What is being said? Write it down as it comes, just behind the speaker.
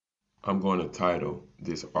I'm going to title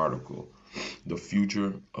this article The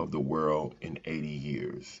Future of the World in 80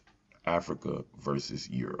 Years, Africa versus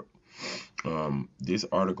Europe. This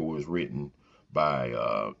article was written by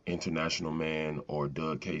International Man or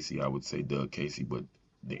Doug Casey. I would say Doug Casey, but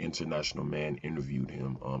the International Man interviewed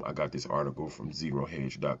him. I got this article from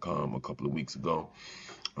ZeroHedge.com a couple of weeks ago.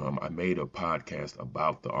 I made a podcast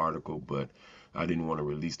about the article, but I didn't want to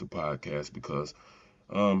release the podcast because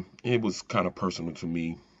it was kind of personal to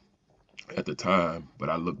me at the time, but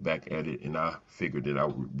I look back at it and I figured that I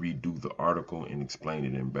would redo the article and explain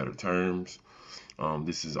it in better terms.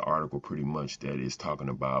 This is an article pretty much that is talking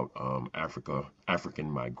about African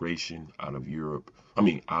migration out of Europe. I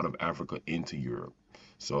mean, out of Africa into Europe.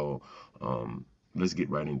 So let's get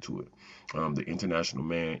right into it. The International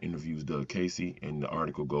Man interviews Doug Casey, and the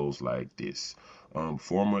article goes like this.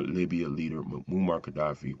 Former Libya leader Muammar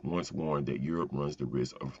Gaddafi once warned that Europe runs the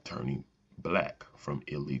risk of turning black from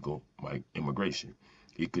illegal immigration.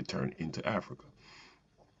 It could turn into Africa.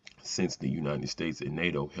 Since the United States and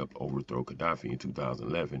NATO helped overthrow Gaddafi in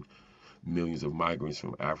 2011, millions of migrants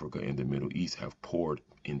from Africa and the Middle East have poured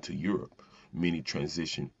into Europe. Many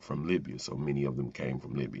transitioned from Libya, so many of them came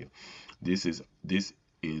from Libya. This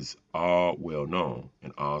is all well known,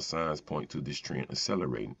 and all signs point to this trend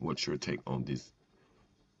accelerating. What's your take on this?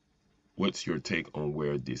 What's your take on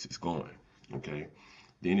where this is going? Okay.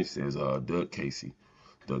 Then it says Doug Casey.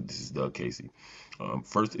 This is Doug Casey.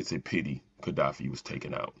 First, it's a pity Gaddafi was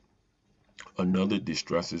taken out. Another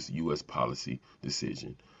distresses U.S. policy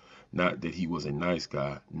decision. Not that he was a nice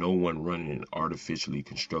guy. No one running an artificially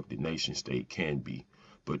constructed nation state can be,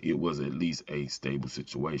 but it was at least a stable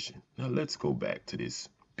situation. Now let's go back to this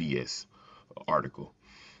BS article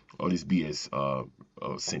or this BS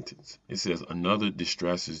sentence. It says another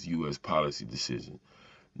distresses U.S. policy decision.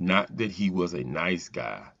 Not that he was a nice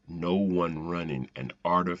guy. No one running an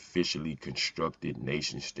artificially constructed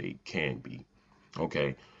nation state can be.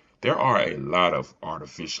 Okay, there are a lot of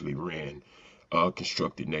artificially ran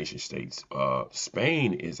constructed nation states.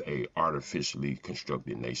 Spain is a artificially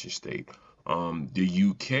constructed nation state. The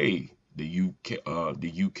UK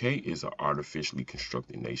is an artificially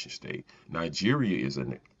constructed nation state. Nigeria is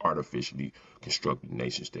an artificially constructed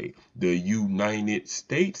nation state. The United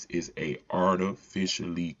States is a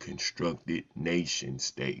artificially constructed nation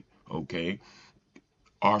state. Okay,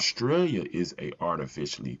 Australia is a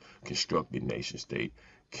artificially constructed nation state.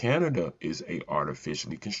 Canada is a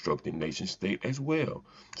artificially constructed nation state as well.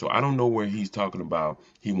 So I don't know where he's talking about.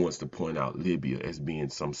 He wants to point out Libya as being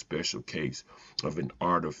some special case of an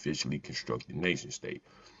artificially constructed nation state.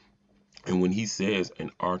 And when he says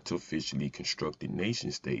an artificially constructed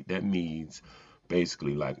nation state, that means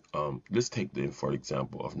basically like let's take the for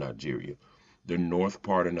example of Nigeria. The north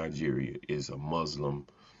part of Nigeria is a Muslim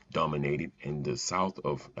dominated, and the south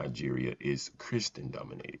of Nigeria is Christian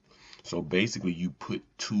dominated. So basically, you put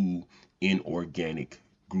two inorganic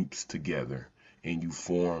groups together and you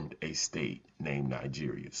formed a state named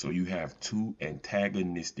Nigeria. So you have two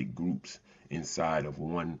antagonistic groups inside of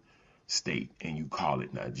one state and you call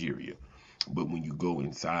it Nigeria. But when you go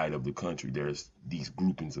inside of the country, there's these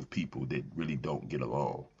groupings of people that really don't get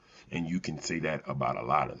along. And you can say that about a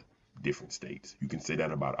lot of different states. You can say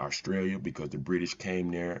that about Australia because the British came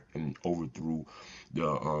there and overthrew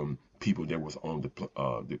the people that was on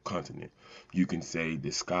the continent. You can say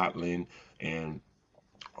that Scotland and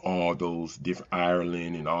all those different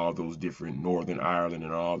Ireland and all those different Northern Ireland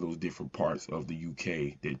and all those different parts of the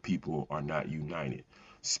UK that people are not united.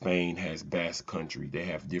 Spain has Basque country. They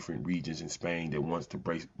have different regions in Spain that wants to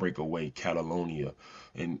break away Catalonia,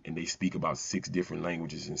 and they speak about six different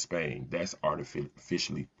languages in Spain. That's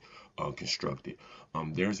artificially constructed.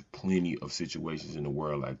 There's plenty of situations in the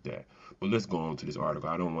world like that. But let's go on to this article.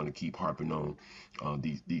 I don't want to keep harping on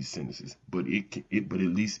these sentences, but but at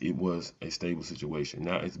least it was a stable situation.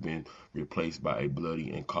 Now it's been replaced by a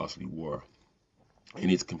bloody and costly war,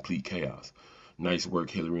 and it's complete chaos. Nice work,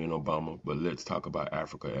 Hillary and Obama, but let's talk about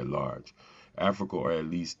Africa at large. Africa, or at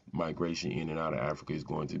least migration in and out of Africa, is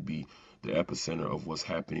going to be the epicenter of what's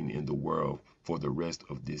happening in the world for the rest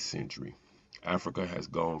of this century. Africa has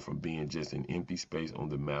gone from being just an empty space on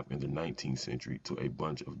the map in the 19th century to a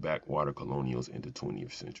bunch of backwater colonials in the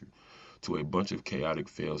 20th century, to a bunch of chaotic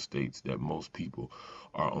failed states that most people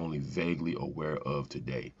are only vaguely aware of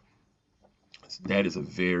today. That is a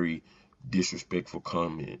very disrespectful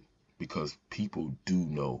comment because people do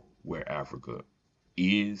know where Africa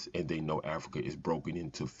is and they know Africa is broken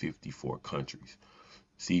into 54 countries.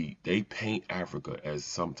 See, they paint Africa as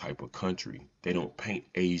some type of country. They don't paint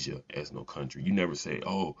Asia as no country. You never say,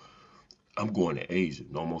 oh, I'm going to Asia.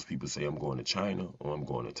 No, most people say I'm going to China, or I'm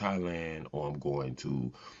going to Thailand, or I'm going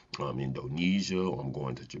to Indonesia, or I'm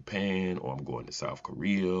going to Japan, or I'm going to South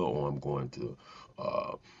Korea, or I'm going to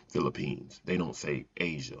uh, Philippines. They don't say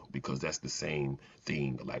Asia because that's the same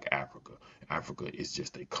thing like Africa. Africa is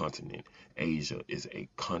just a continent. Asia is a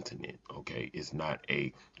continent, okay? It's not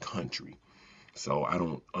a country. So I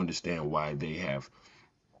don't understand why they have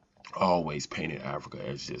always painted Africa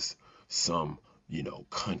as just some,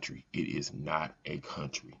 country. It is not a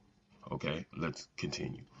country. Okay, let's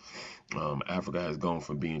continue. Africa has gone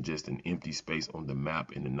from being just an empty space on the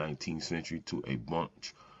map in the 19th century to a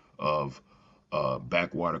bunch of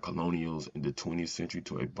backwater colonials in the 20th century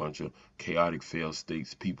to a bunch of chaotic failed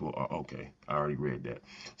states. People are okay. I already read that.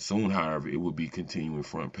 Soon, however, it will be continuing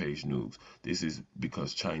front page news. This is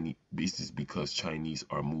because Chinese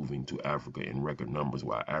are moving to Africa in record numbers,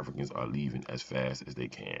 while Africans are leaving as fast as they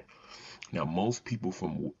can. Now, most people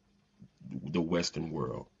from the Western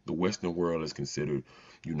world is considered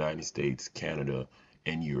United States, Canada,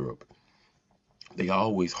 and Europe. They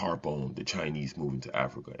always harp on the Chinese moving to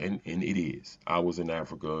Africa, and it is. I was in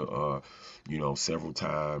Africa, several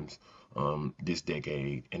times this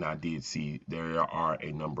decade, and I did see there are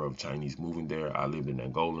a number of Chinese moving there. I lived in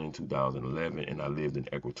Angola in 2011, and I lived in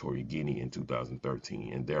Equatorial Guinea in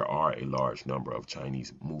 2013, and there are a large number of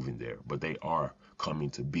Chinese moving there, but they are coming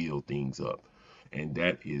to build things up. And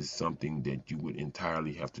that is something that you would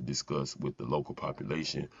entirely have to discuss with the local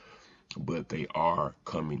population, but they are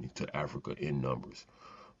coming to Africa in numbers.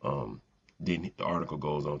 Um, then the article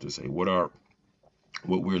goes on to say, what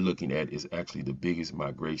we're looking at is actually the biggest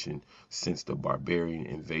migration since the barbarian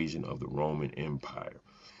invasion of the Roman Empire.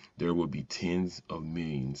 There will be tens of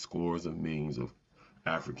millions, scores of millions of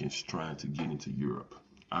Africans trying to get into Europe.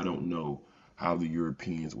 I don't know how the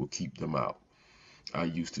Europeans will keep them out. I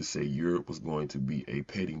used to say Europe was going to be a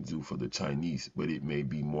petting zoo for the Chinese, but it may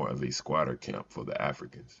be more of a squatter camp for the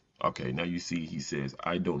Africans. Okay, now you see, he says,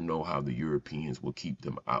 I don't know how the Europeans will keep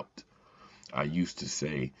them out. I used to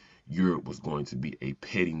say Europe was going to be a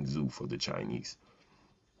petting zoo for the Chinese.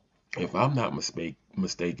 If I'm not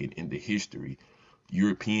mistaken in the history,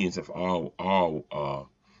 Europeans have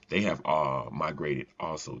they have migrated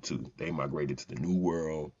also too. They migrated to the New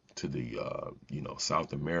World, to the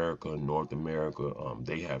South America, North America.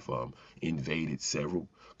 They have invaded several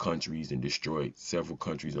countries and destroyed several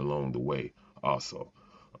countries along the way also.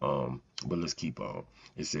 But let's keep on.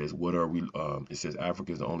 It says, what are we? It says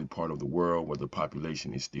Africa is the only part of the world where the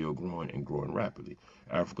population is still growing and growing rapidly.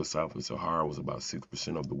 Africa south of Sahara was about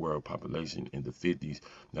 6% of the world population in the 50s.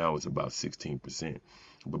 Now it's about 16%.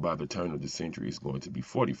 But by the turn of the century, it's going to be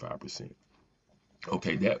 45%.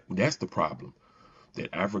 Okay, that's the problem.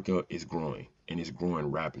 That Africa is growing and it's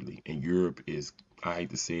growing rapidly, and Europe is, I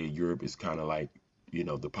hate to say it, Europe is kind of like,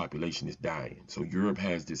 the population is dying. So Europe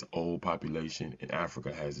has this old population, and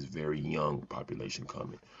Africa has this very young population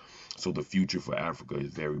coming. So the future for Africa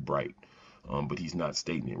is very bright. But he's not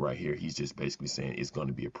stating it right here. He's just basically saying it's going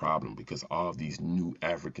to be a problem because all of these new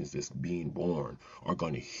Africans that's being born are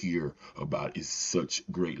going to hear about it's such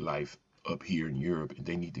great life up here in Europe, and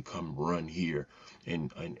they need to come run here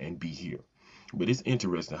and be here. But it's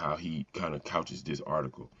interesting how he kind of couches this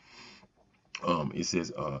article. It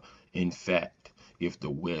says, in fact, if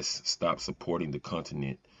the West stopped supporting the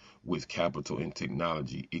continent with capital and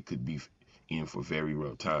technology, it could be in for very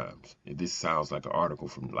rough times. This sounds like an article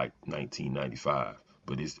from like 1995,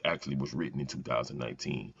 but it actually was written in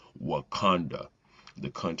 2019. Wakanda,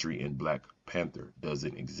 the country in Black Panther,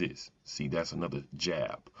 doesn't exist. See, that's another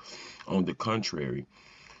jab. On the contrary,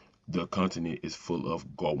 the continent is full of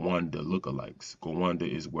Gowanda lookalikes. Gowanda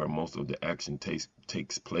is where most of the action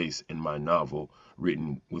takes place in my novel,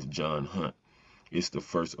 written with John Hunt. It's the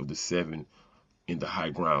first of the 7 in the High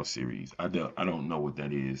Ground series. I don't know what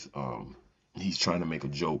that is. He's trying to make a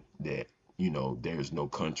joke that there's no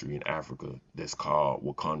country in Africa that's called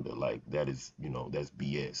Wakanda. Like that is that's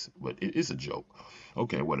BS. But it's a joke.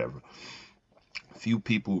 Okay, whatever. Few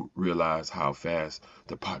people realize how fast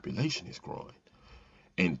the population is growing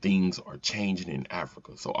and things are changing in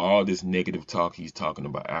Africa. So all this negative talk he's talking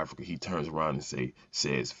about Africa, he turns around and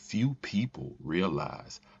says few people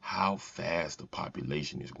realize how fast the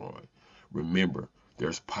population is growing. Remember,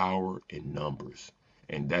 there's power in numbers.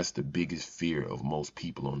 And that's the biggest fear of most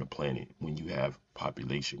people on the planet when you have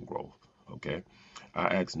population growth. Okay. I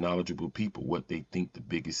asked knowledgeable people what they think the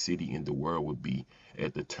biggest city in the world would be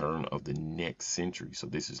at the turn of the next century. So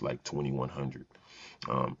this is like 2100.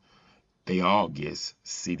 They all guess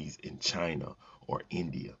cities in China or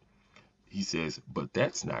India. He says, but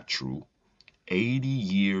that's not true. 80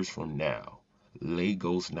 years from now,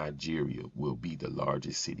 Lagos, Nigeria will be the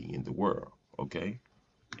largest city in the world. Okay?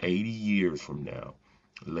 80 years from now,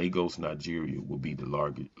 Lagos, Nigeria will be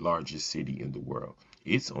the largest city in the world.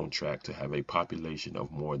 It's on track to have a population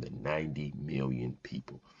of more than 90 million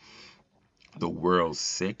people. The world's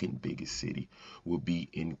second biggest city will be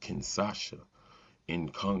in Kinshasa, in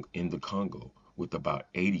the Congo, with about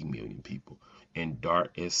 80 million people. And Dar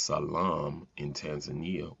es Salaam in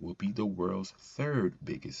Tanzania will be the world's third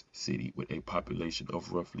biggest city with a population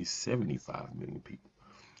of roughly 75 million people.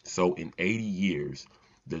 So in 80 years,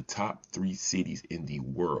 the top three cities in the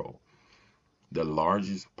world, the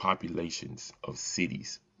largest populations of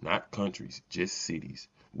cities, not countries, just cities,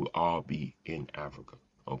 will all be in Africa,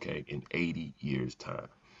 okay, in 80 years' time.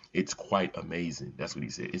 It's quite amazing. That's what he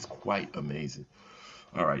said. It's quite amazing.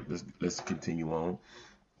 All right, let's continue on.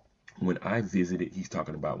 When I visited, he's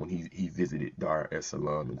talking about when he visited Dar es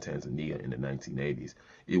Salaam in Tanzania in the 1980s.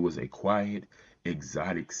 It was a quiet,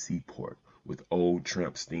 exotic seaport with old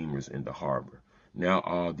tramp steamers in the harbor. Now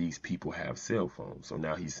all these people have cell phones. So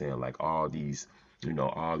now he's saying like all these,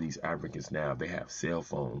 all these Africans now they have cell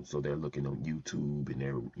phones. So they're looking on YouTube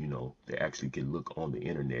and they actually can look on the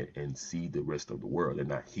internet and see the rest of the world. They're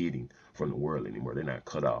not hiding from the world anymore. They're not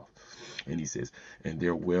cut off. And he says, and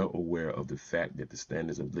they're well aware of the fact that the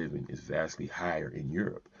standards of living is vastly higher in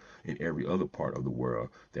Europe and every other part of the world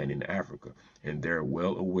than in Africa. And they're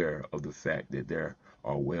well aware of the fact that there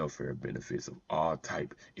are welfare benefits of all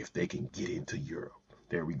type if they can get into Europe.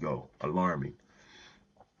 There we go. Alarming.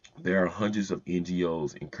 There are hundreds of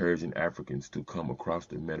NGOs encouraging Africans to come across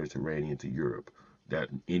the Mediterranean to Europe. That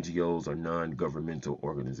NGOs are non-governmental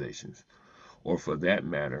organizations, or for that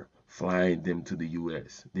matter, flying them to the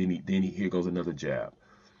U.S. Here goes another jab.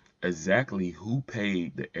 Exactly who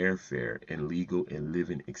paid the airfare and legal and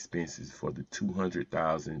living expenses for the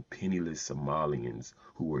 200,000 penniless Somalians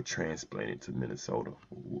who were transplanted to Minnesota?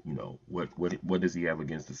 What does he have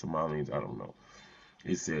against the Somalians? I don't know.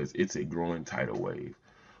 It says it's a growing tidal wave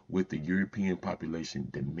with the European population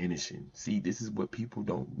diminishing. See, this is what people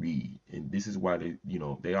don't read. And this is why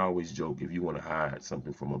they always joke if you want to hide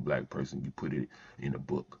something from a black person, you put it in a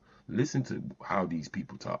book. Listen to how these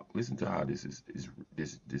people talk. Listen to how this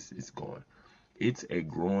is going. It's a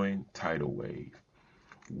growing tidal wave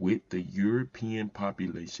with the European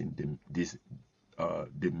population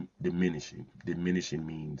diminishing. Diminishing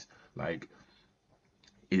means like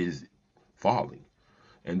it is falling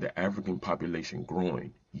and the African population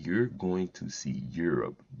growing, you're going to see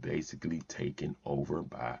Europe basically taken over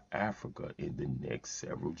by Africa in the next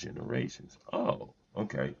several generations. Oh,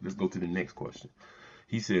 okay. Let's go to the next question.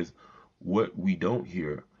 He says, what we don't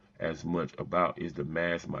hear as much about is the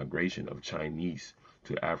mass migration of Chinese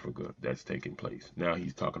to Africa that's taking place. Now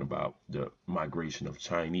he's talking about the migration of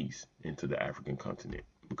Chinese into the African continent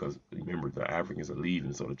because remember, the Africans are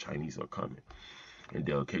leaving, so the Chinese are coming. And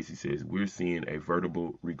Dale Casey says, we're seeing a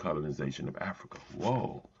vertical recolonization of Africa.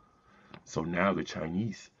 Whoa. So now the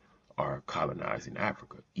Chinese are colonizing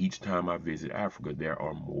Africa. Each time I visit Africa, there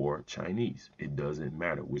are more Chinese. It doesn't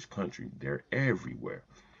matter which country, they're everywhere.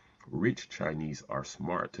 Rich Chinese are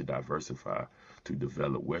smart to diversify to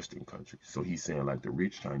develop Western countries. So he's saying like the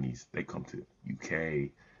rich Chinese, they come to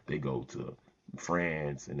UK, they go to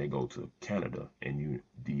France, and they go to Canada and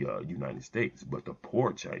the United States. But the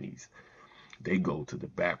poor Chinese, they go to the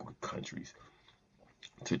backward countries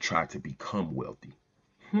to try to become wealthy.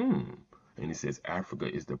 And it says Africa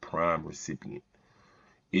is the prime recipient.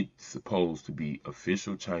 It's supposed to be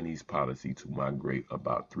official Chinese policy to migrate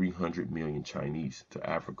about 300 million Chinese to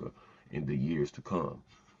Africa in the years to come.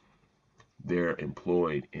 They're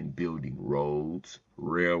employed in building roads,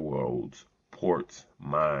 railroads, ports,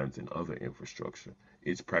 mines, and other infrastructure.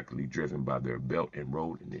 It's practically driven by their Belt and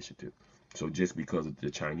Road Initiative. So just because the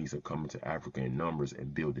Chinese are coming to Africa in numbers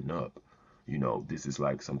and building up, this is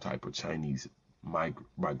like some type of Chinese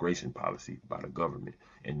migration policy by the government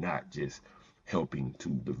and not just helping to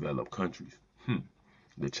develop countries.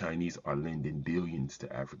 The Chinese are lending billions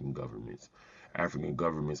to African governments. African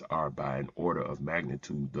governments are, by an order of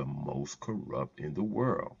magnitude, the most corrupt in the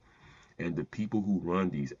world. And the people who run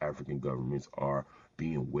these African governments are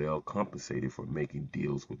being well compensated for making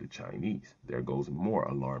deals with the Chinese. There goes more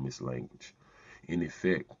alarmist language. In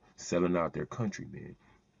effect, selling out their countrymen.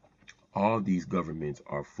 All these governments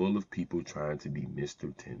are full of people trying to be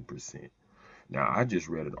Mr. 10%. Now, I just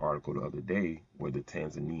read an article the other day where the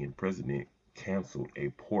Tanzanian president canceled a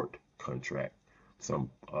port contract. Some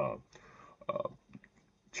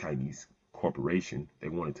Chinese corporation, they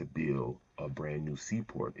wanted to build a brand new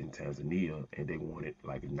seaport in Tanzania, and they wanted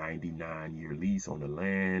like a 99-year lease on the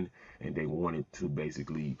land, and they wanted to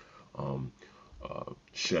basically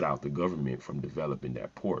shut out the government from developing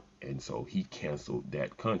that port, and so he canceled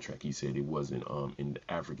that contract. He said it wasn't in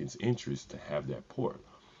the Africans' interest to have that port.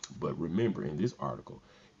 But remember, in this article,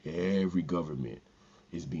 every government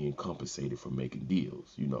is being compensated for making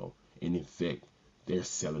deals, and in fact, they're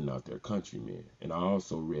selling out their countrymen. And I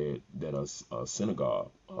also read that a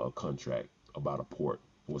Senegal contract about a port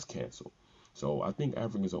was canceled. So I think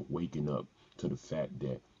Africans are waking up to the fact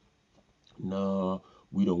that, nah,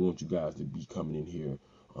 we don't want you guys to be coming in here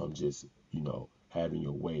just, having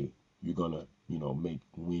your way. You're going to, make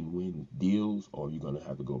win-win deals, or you're going to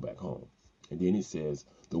have to go back home. And then it says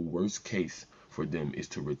the worst case for them is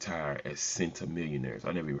to retire as centimillionaires.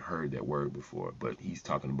 I never even heard that word before, but he's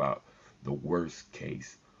talking about the worst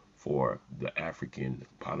case for the African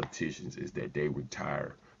politicians is that they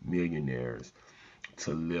retire millionaires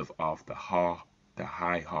to live off the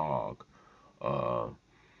high hog uh,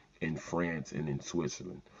 in France and in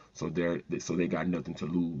Switzerland. So they got nothing to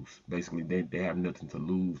lose. Basically, they have nothing to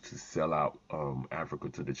lose to sell out Africa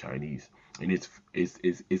to the Chinese, and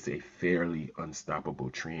it's a fairly unstoppable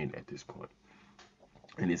trend at this point.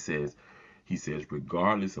 And he says,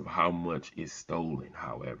 regardless of how much is stolen,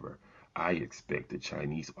 however, I expect the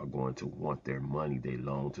Chinese are going to want their money they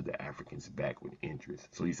loan to the Africans back with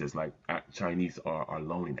interest. So he says, like, Chinese are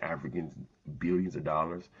loaning Africans billions of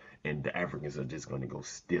dollars, and the Africans are just going to go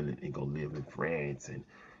steal it and go live in France and,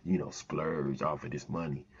 splurge off of this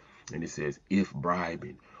money. And it says, if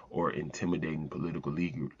bribing or intimidating political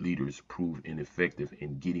leaders prove ineffective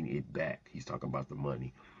in getting it back, he's talking about the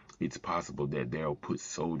money, it's possible that they'll put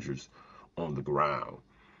soldiers on the ground.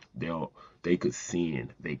 They could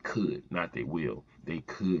send, they could, not they will, they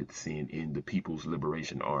could send in the People's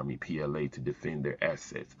Liberation Army, PLA, to defend their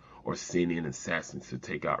assets, or send in assassins to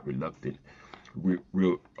take out reluctant,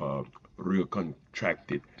 real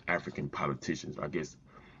contracted African politicians. I guess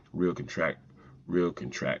real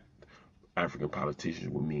contract African politicians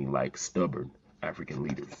would mean like stubborn African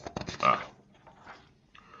leaders.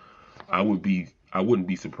 I wouldn't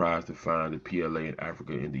be surprised to find the PLA in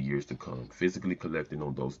Africa in the years to come, physically collecting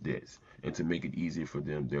on those debts. And to make it easier for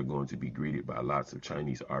them, they're going to be greeted by lots of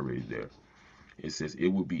Chinese already there. It says it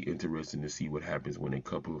will be interesting to see what happens when a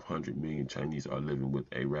couple of 100 million Chinese are living with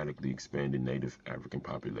a radically expanding native African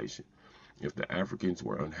population. If the Africans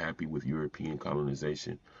were unhappy with European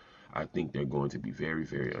colonization, I think they're going to be very,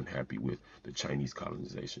 very unhappy with the Chinese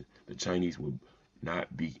colonization. The Chinese will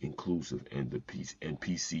not be inclusive and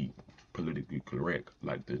PC, politically correct,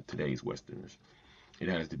 like today's Westerners. It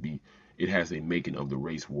has a making of the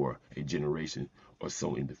race war a generation or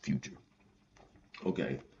so in the future.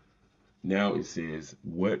 Okay, now it says,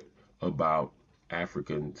 what about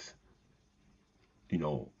Africans?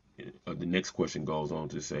 The next question goes on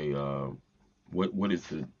to say, what is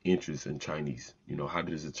the interest in Chinese? How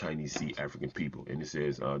does the Chinese see African people? And it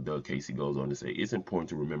says, Doug Casey goes on to say, it's important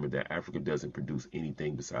to remember that Africa doesn't produce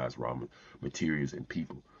anything besides raw materials and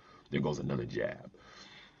people. There goes another jab.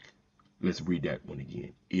 Let's read that one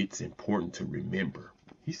again. It's important to remember.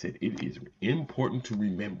 He said it is important to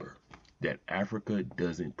remember that Africa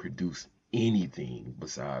doesn't produce anything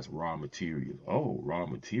besides raw materials. Oh, raw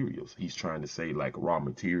materials. He's trying to say like raw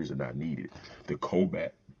materials are not needed. The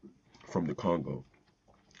cobalt from the Congo,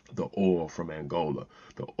 the oil from Angola,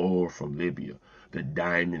 the oil from Libya, the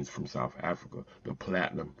diamonds from South Africa, the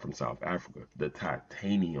platinum from South Africa, the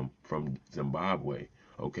titanium from Zimbabwe,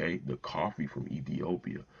 okay, the coffee from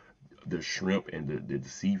Ethiopia, the shrimp and the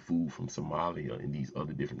seafood from Somalia and these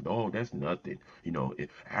other different, that's nothing.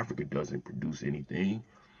 Africa doesn't produce anything.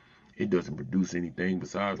 It doesn't produce anything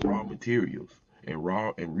besides raw materials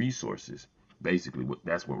and resources. Basically,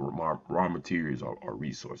 that's what raw materials are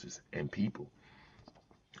resources and people.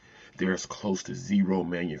 There's close to zero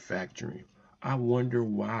manufacturing. I wonder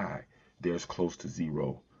why there's close to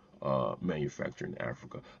zero manufacturing in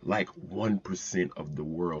Africa. Like 1% of the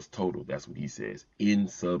world's total. That's what he says. In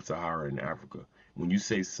sub-Saharan Africa. When you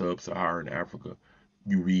say sub-Saharan Africa,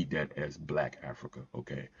 you read that as Black Africa,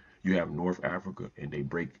 okay? You have North Africa, and they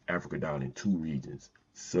break Africa down in two regions.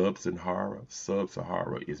 Sub-Sahara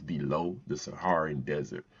is below the Saharan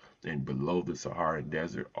Desert, and below the Saharan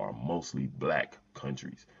Desert are mostly black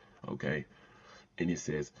countries, okay? And it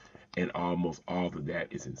says, and almost all of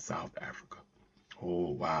that is in South Africa.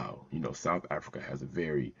 Oh, wow. South Africa has a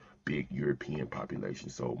very big European population,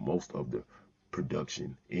 so most of the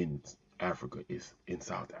production in Africa is in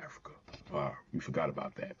South Africa. We forgot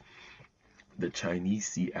about that. The Chinese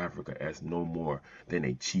see Africa as no more than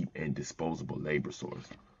a cheap and disposable labor source.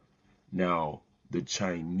 Now, The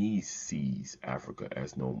Chinese sees Africa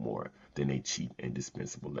as no more than a cheap and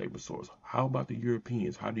dispensable labor source. How about the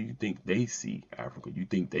Europeans? How do you think they see Africa? You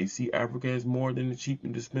think they see Africa as more than a cheap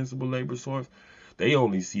and dispensable labor source? They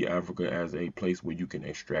only see Africa as a place where you can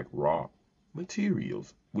extract raw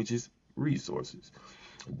materials, which is resources.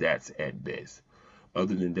 That's at best.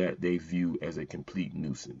 Other than that, they view as a complete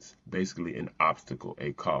nuisance, basically an obstacle,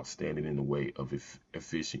 a cost standing in the way of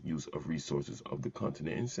efficient use of resources of the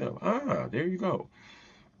continent itself. Ah, there you go.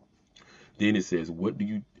 Then it says, what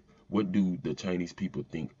do the Chinese people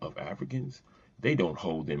think of Africans? They don't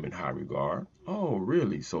hold them in high regard. Oh,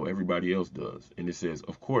 really? So everybody else does. And it says,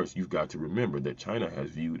 of course, you've got to remember that China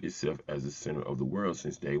has viewed itself as the center of the world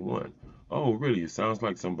since day one. Oh, really? It sounds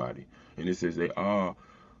like somebody. And it says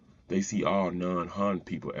they see all non-Han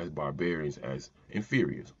people as barbarians, as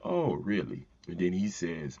inferiors. Oh, really? And then he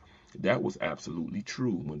says that was absolutely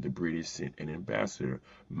true when the British sent an ambassador,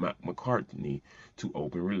 Macartney, to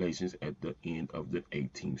open relations at the end of the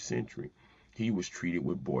 18th century. He was treated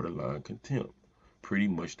with borderline contempt, pretty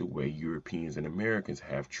much the way Europeans and Americans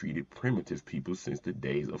have treated primitive people since the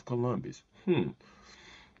days of Columbus.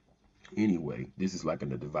 Anyway, this is like a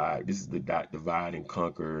divide. This is the divide and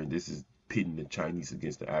conquer, and this is pitting the Chinese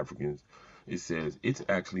against the Africans. It says it's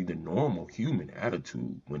actually the normal human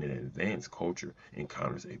attitude when an advanced culture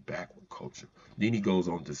encounters a backward culture. Then he goes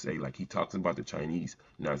on to say, like, he talks about the Chinese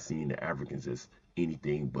not seeing the Africans as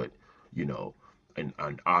anything but, you know, an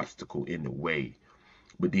obstacle in the way.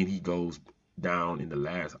 But then he goes down in the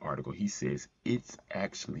last article, he says it's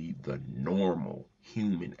actually the normal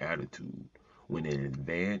human attitude when an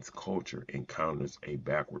advanced culture encounters a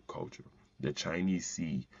backward culture. The Chinese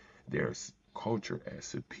see their culture as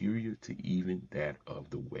superior to even that of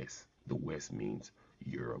the West. The West means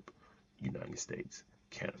Europe, United States,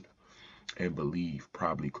 Canada, and believe,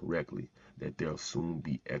 probably correctly, that they'll soon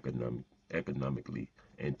be economically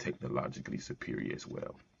and technologically superior as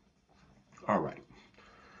well. All right.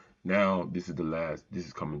 Now, this is the last, this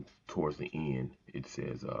is coming towards the end. It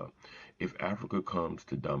says, if Africa comes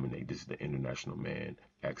to dominate, this is the international man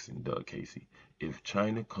asking Doug Casey, if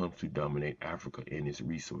China comes to dominate Africa and its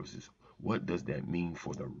resources, what does that mean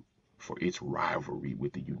for its rivalry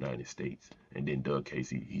with the United States? And then Doug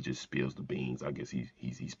Casey, he just spills the beans. I guess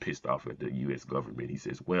he's pissed off at the U.S. government. He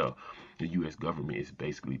says, well, the U.S. government is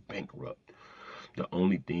basically bankrupt. The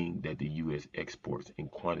only thing that the U.S. exports in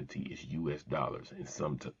quantity is U.S. dollars, and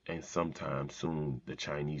sometime soon the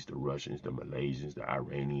Chinese, the Russians, the Malaysians, the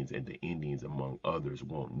Iranians, and the Indians, among others,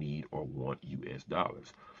 won't need or want U.S.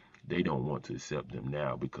 dollars. They don't want to accept them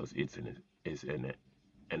now because it's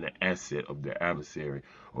an asset of their adversary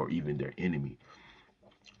or even their enemy.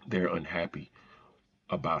 They're unhappy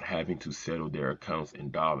about having to settle their accounts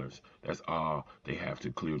in dollars. That's all they have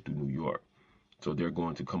to clear through New York. So they're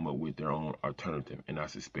going to come up with their own alternative. And I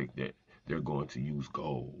suspect that they're going to use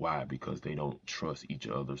gold. Why? Because they don't trust each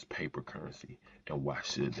other's paper currency. And why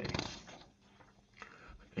should they?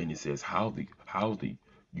 And it says how's the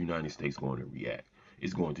United States going to react?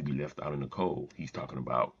 It's going to be left out in the cold. He's talking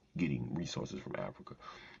about getting resources from Africa.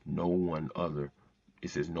 No one other, it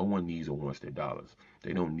says no one needs or wants their dollars.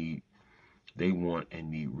 They don't need They want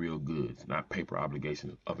and need real goods, not paper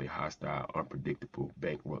obligations of a hostile, unpredictable,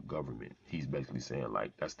 bankrupt government. He's basically saying,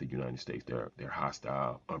 like, that's the United States. They're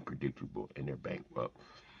hostile, unpredictable, and they're bankrupt.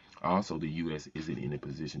 Also, the U.S. isn't in a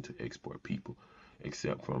position to export people,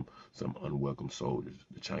 except from some unwelcome soldiers.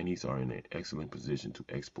 The Chinese are in an excellent position to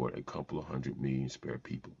export a couple of 100 million spare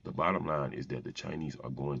people. The bottom line is that the Chinese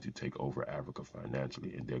are going to take over Africa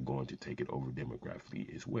financially, and they're going to take it over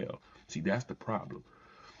demographically as well. See, that's the problem.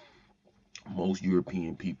 Most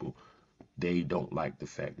European people, they don't like the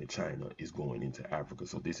fact that China is going into Africa.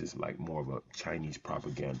 So this is like more of a Chinese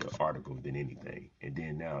propaganda article than anything. And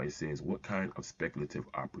then now it says, what kind of speculative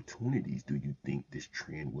opportunities do you think this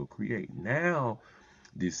trend will create? Now,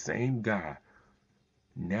 this same guy,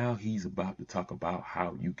 now he's about to talk about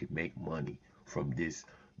how you can make money from this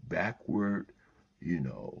backward, you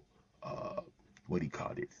know, what he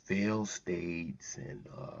called it, failed states, and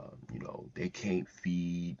they can't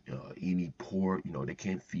feed any poor, they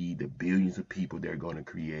can't feed the billions of people they're going to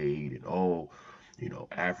create, and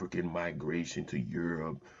African migration to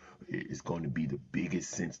Europe is going to be the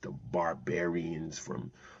biggest since the barbarians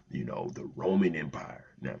from the Roman Empire.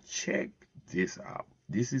 Now check this out.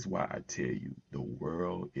 This is why I tell you the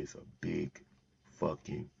world is a big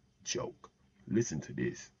fucking joke. Listen to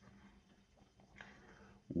this.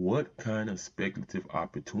 What kind of speculative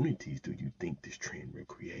opportunities do you think this trend will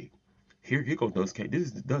create? Here goes Doug Casey. This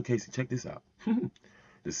is Doug Casey. Check this out.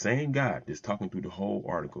 The same guy that's talking through the whole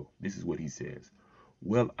article. This is what he says.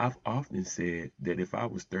 Well, I've often said that if I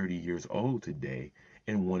was 30 years old today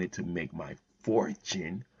and wanted to make my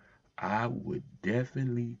fortune, I would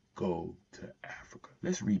definitely go to Africa.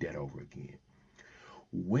 Let's read that over again.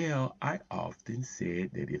 Well, I often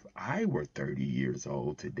said that if I were 30 years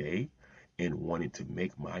old today and wanted to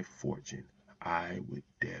make my fortune, I would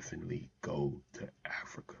definitely go to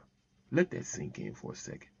Africa. Let that sink in for a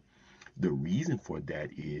second. The reason for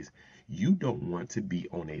that is you don't want to be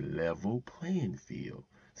on a level playing field.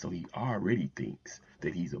 So he already thinks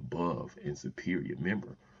that he's above and superior.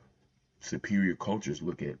 Remember, superior cultures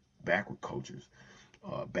look at backward cultures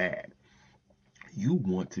bad. You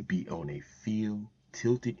want to be on a field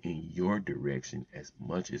tilted in your direction as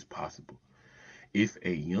much as possible. If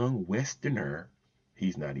a young Westerner,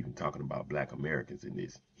 he's not even talking about black Americans in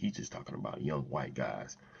this, he's just talking about young white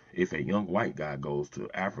guys. If a young white guy goes to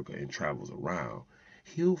Africa and travels around,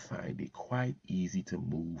 he'll find it quite easy to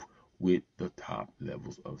move with the top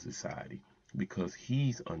levels of society because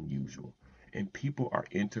he's unusual and people are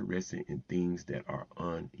interested in things that are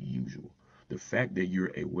unusual. The fact that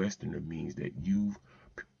you're a Westerner means that you've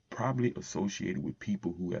probably associated with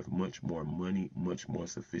people who have much more money, much more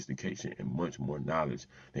sophistication, and much more knowledge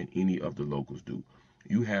than any of the locals do.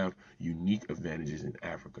 You have unique advantages in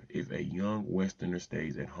Africa. If a young Westerner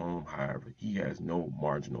stays at home, however, he has no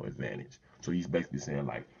marginal advantage. So he's basically saying,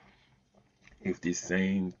 like, if this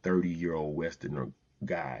same 30-year-old Westerner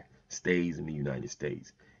guy stays in the United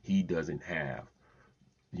States, he doesn't have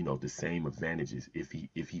the same advantages if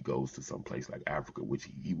he goes to some place like Africa, which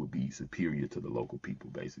he would be superior to the local people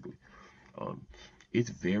basically. um, it's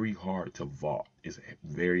very hard to vault. It's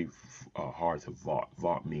very hard to vault.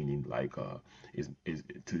 Vault meaning like is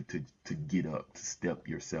to get up, to step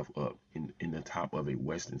yourself up in the top of a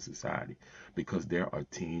Western society, because there are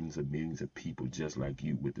tens of millions of people just like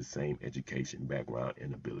you with the same education, background,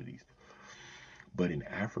 and abilities. But in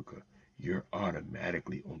Africa, you're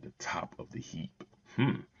automatically on the top of the heap.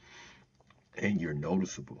 And you're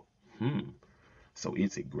noticeable. So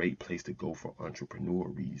it's a great place to go for entrepreneur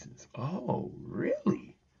reasons. Oh,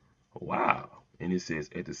 really? Wow. And it says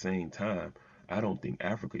at the same time, I don't think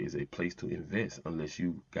Africa is a place to invest unless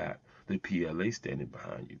you got the PLA standing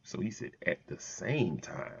behind you. So he said at the same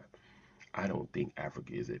time, I don't think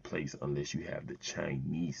Africa is a place unless you have the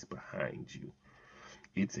Chinese behind you.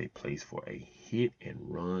 It's a place for a hit and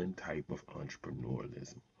run type of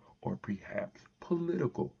entrepreneurialism, or perhaps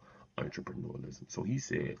political entrepreneurialism. So he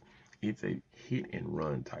said it's a hit and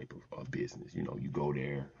run type of business. You go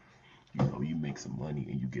there, you make some money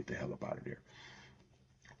and you get the hell up out of there.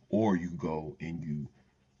 Or you go and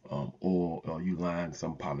or you line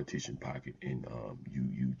some politician pocket and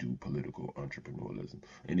you do political entrepreneurialism.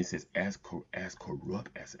 And it says as corrupt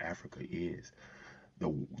as Africa is,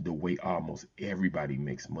 the way almost everybody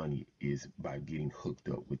makes money is by getting hooked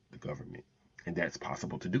up with the government. And that's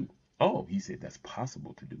possible to do. Oh, he said that's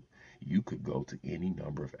possible to do. You could go to any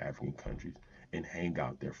number of African countries and hang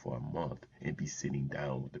out there for a month and be sitting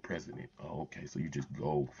down with the president. Oh, okay, so you just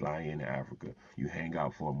go fly into Africa, you hang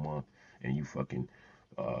out for a month, and you fucking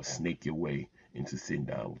snake your way into sitting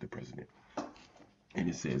down with the president. And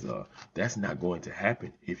it says that's not going to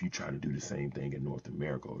happen if you try to do the same thing in North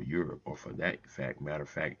America or Europe, or for that fact, matter of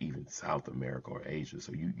fact, even South America or Asia.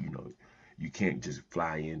 So you can't just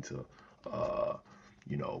fly into uh,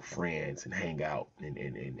 France and hang out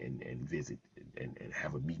and visit and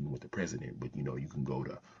have a meeting with the president. But you can go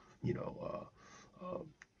to you know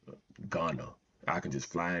Ghana. I can just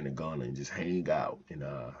fly into Ghana and just hang out and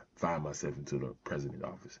find myself into the president's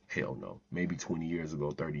office. Hell no. Maybe 20 years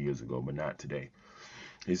ago, 30 years ago, but not today.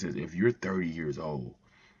 It says if you're 30 years old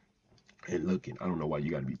and looking, I don't know why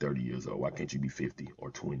you got to be 30 years old. Why can't you be 50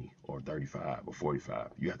 or 20 or 35 or 45?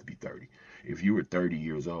 You have to be 30. If you were 30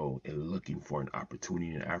 years old and looking for an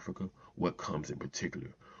opportunity in Africa, what comes in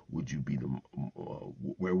particular would you be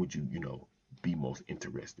where would you be most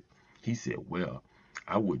interested? He said, well,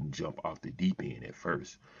 I wouldn't jump off the deep end at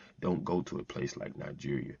first. Don't go to a place like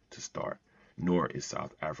Nigeria to start, nor is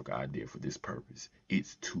South Africa ideal for this purpose.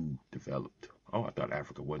 It's too developed. Oh, I thought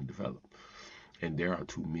Africa wasn't developed. And there are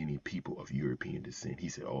too many people of European descent. He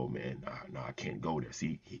said, "Oh man, nah, I can't go there."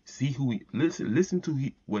 See who he listen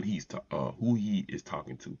to what who he is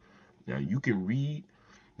talking to. Now you can read,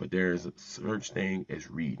 but there is a such thing as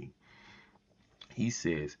reading. He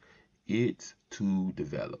says it's too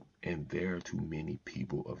developed, and there are too many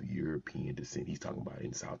people of European descent. He's talking about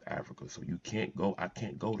in South Africa, so you can't go. I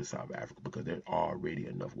can't go to South Africa because there are already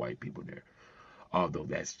enough white people there. Although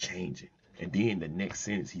that's changing. And then the next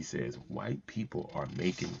sentence he says, white people are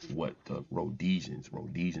making what the Rhodesians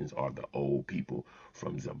are the old people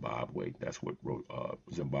from Zimbabwe. That's what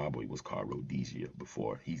Zimbabwe was called, Rhodesia,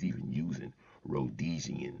 before. He's even using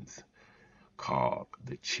Rhodesians, called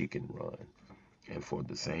the chicken run. And for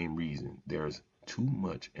the same reason, there's too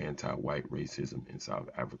much anti-white racism in South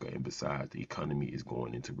Africa. And besides, the economy is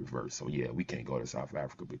going into reverse. So yeah, we can't go to South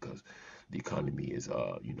Africa because the economy is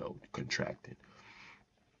contracting.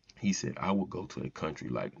 He said, I would go to a country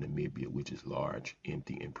like Namibia, which is large,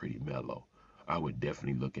 empty, and pretty mellow. I would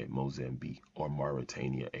definitely look at Mozambique or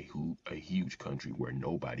Mauritania, a huge country where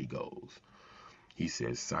nobody goes. He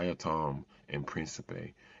says Sao Tome and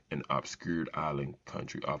Principe, an obscured island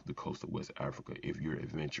country off the coast of West Africa. If you're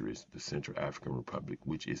adventurous, the Central African Republic,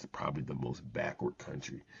 which is probably the most backward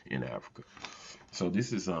country in Africa. So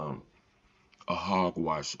this is a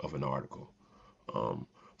hogwash of an article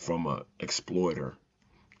from a exploiter,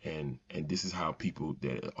 and this is how people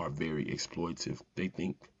that are very exploitative, they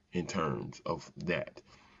think in terms of that.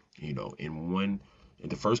 In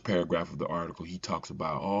the first paragraph of the article, he talks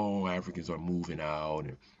about, oh, Africans are moving out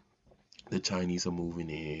and the Chinese are moving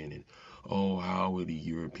in, and oh, how are the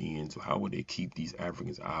Europeans, how would they keep these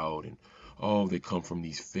Africans out, and oh, they come from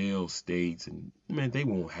these failed states, and man, they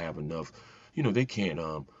won't have enough,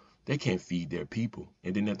 they can't feed their people.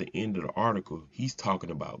 And then at the end of the article, he's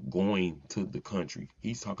talking about going to the country.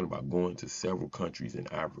 He's talking about going to several countries in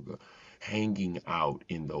Africa, hanging out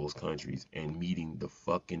in those countries and meeting the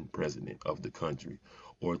fucking president of the country,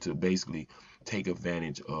 or to basically take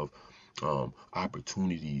advantage of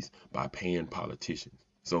opportunities by paying politicians.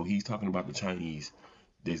 So he's talking about the Chinese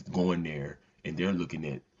that's going there and they're looking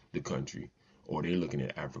at the country, or they're looking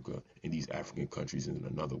at Africa and these African countries in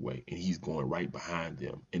another way. And he's going right behind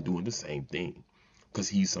them and doing the same thing because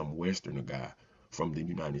he's some Westerner guy from the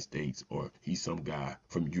United States, or he's some guy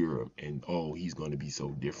from Europe, and oh, he's going to be so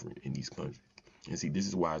different in these countries. And see, this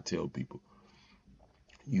is why I tell people,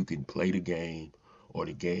 you can play the game or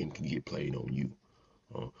the game can get played on you.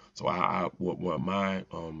 So what my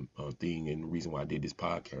thing, and the reason why I did this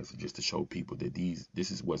podcast is just to show people that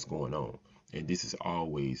this is what's going on, and this has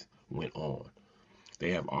always went on.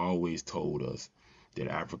 They have always told us that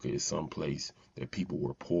Africa is some place that people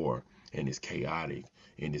were poor and it's chaotic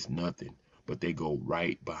and it's nothing, but they go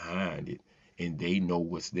right behind it and they know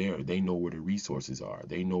what's there. They know where the resources are.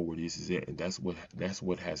 They know where this is at, and that's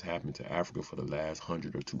what has happened to Africa for the last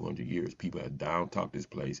 100 or 200 years. People have down talked this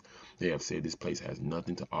place. They have said this place has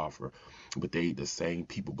nothing to offer, but the same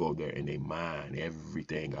people go there and they mine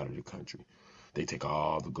everything out of the country. They take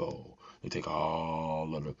all the gold. They take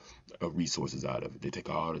all of the resources out of it. They take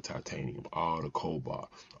all the titanium, all the cobalt,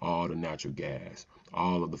 all the natural gas,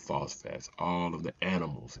 all of the phosphates, all of the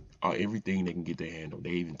animals, everything they can get their hand on.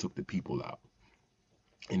 They even took the people out.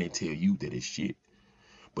 And they tell you that it's shit.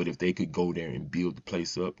 But if they could go there and build the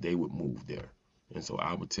place up, they would move there. And so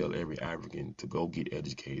I would tell every African to go get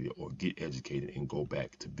educated, or get educated and go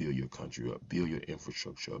back to build your country up, build your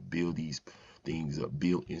infrastructure up, build these things up,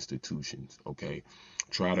 build institutions, okay?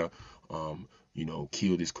 Try to,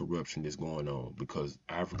 kill this corruption that's going on, because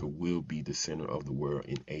Africa will be the center of the world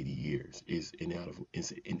in 80 years. It's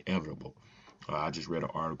inevitable. I just read an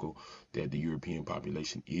article that the European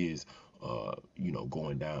population is,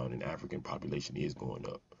 going down, and African population is going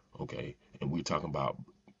up. Okay, and we're talking about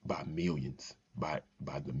by millions, by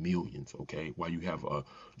the millions. Okay, while you have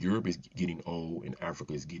Europe is getting old and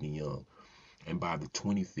Africa is getting young, and by the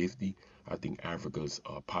 2050, I think Africa's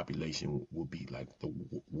population will be like the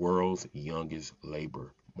world's youngest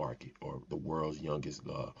labor market, or the world's youngest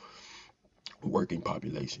working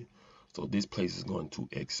population. So this place is going to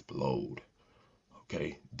explode.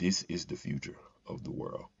 Okay, this is the future of the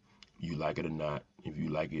world. You like it or not. If you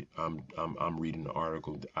like it, I'm reading the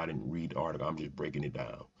article. I didn't read the article. I'm just breaking it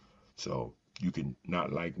down. So you can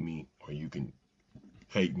not like me, or you can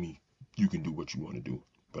hate me. You can do what you want to do.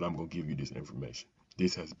 But I'm gonna give you this information.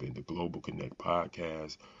 This has been the Global Connect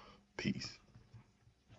podcast. Peace.